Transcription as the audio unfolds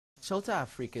Shelter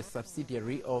Afrique, a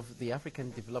subsidiary of the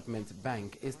African Development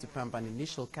Bank, is to pump an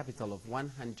initial capital of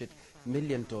 $100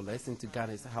 million into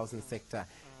Ghana's housing sector.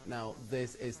 Now,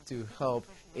 this is to help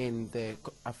in the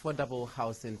affordable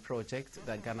housing project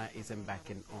that Ghana is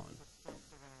embarking on.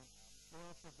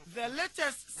 The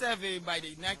latest survey by the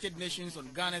United Nations on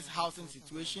Ghana's housing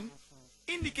situation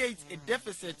indicates a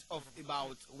deficit of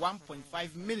about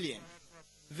 1.5 million.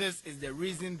 This is the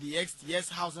reason the XTS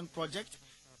housing project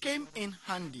came in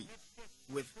handy.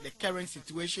 With the current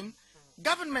situation,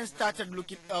 government started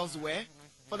looking elsewhere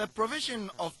for the provision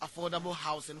of affordable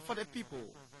housing for the people.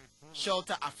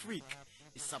 Shelter Afrique,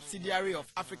 a subsidiary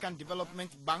of African Development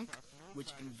Bank,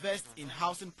 which invests in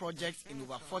housing projects in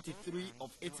over 43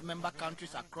 of its member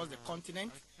countries across the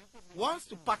continent, wants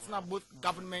to partner both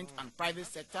government and private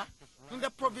sector in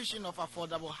the provision of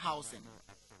affordable housing.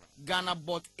 Ghana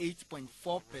bought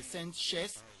 8.4%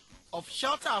 shares of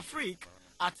Shelter Afrique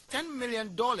at $10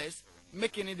 million,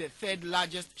 making it the third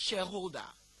largest shareholder.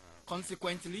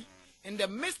 Consequently, in the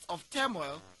midst of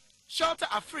turmoil, Shelter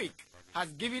Afrique has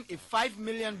given a $5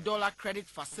 million credit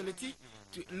facility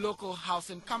to local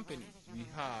housing companies. We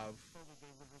have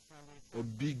a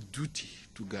big duty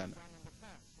to Ghana,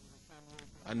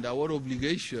 and our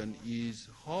obligation is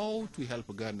how to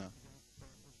help Ghana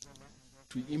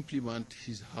to implement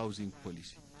his housing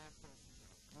policy.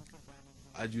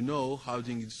 As you know,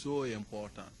 housing is so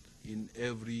important in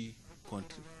every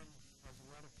country.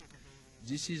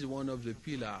 This is one of the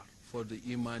pillars for the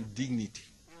human dignity.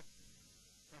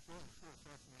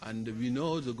 And we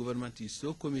know the government is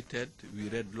so committed. We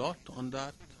read a lot on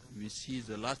that. We see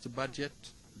the last budget.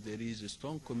 There is a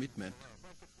strong commitment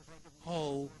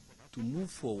how to move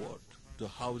forward the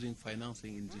housing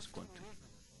financing in this country.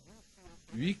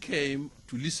 We came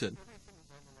to listen,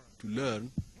 to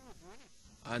learn,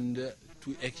 and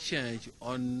to exchange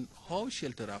on how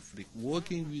Shelter Afrique,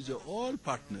 working with all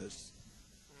partners,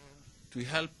 to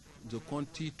help the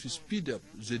country to speed up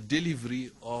the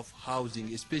delivery of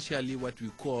housing, especially what we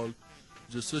call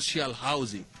the social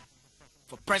housing.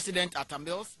 For President Atta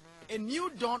Mills, a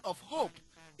new dawn of hope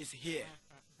is here.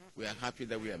 We are happy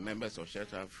that we are members of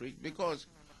Shelter Afrique because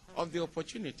of the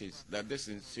opportunities that this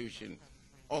institution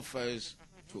offers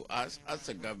to us as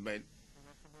a government,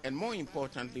 and more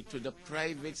importantly to the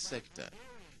private sector,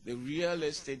 the real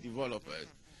estate developers,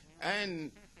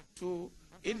 and to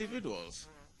individuals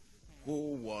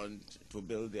who want to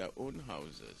build their own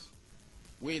houses.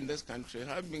 We in this country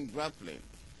have been grappling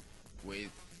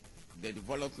with the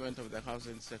development of the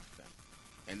housing sector,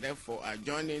 and therefore our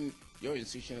joining your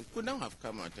institution could not have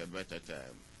come at a better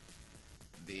time.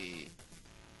 The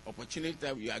opportunity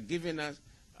that you are giving us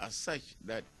are such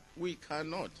that we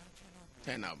cannot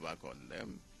turn our back on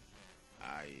them.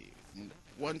 I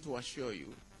want to assure you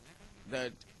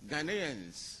that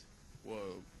Ghanaians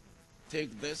will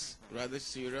take this rather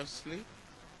seriously,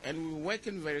 and we're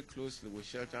working very closely with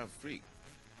Shelter Afrique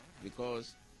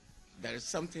because there is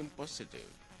something positive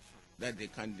that they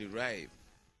can derive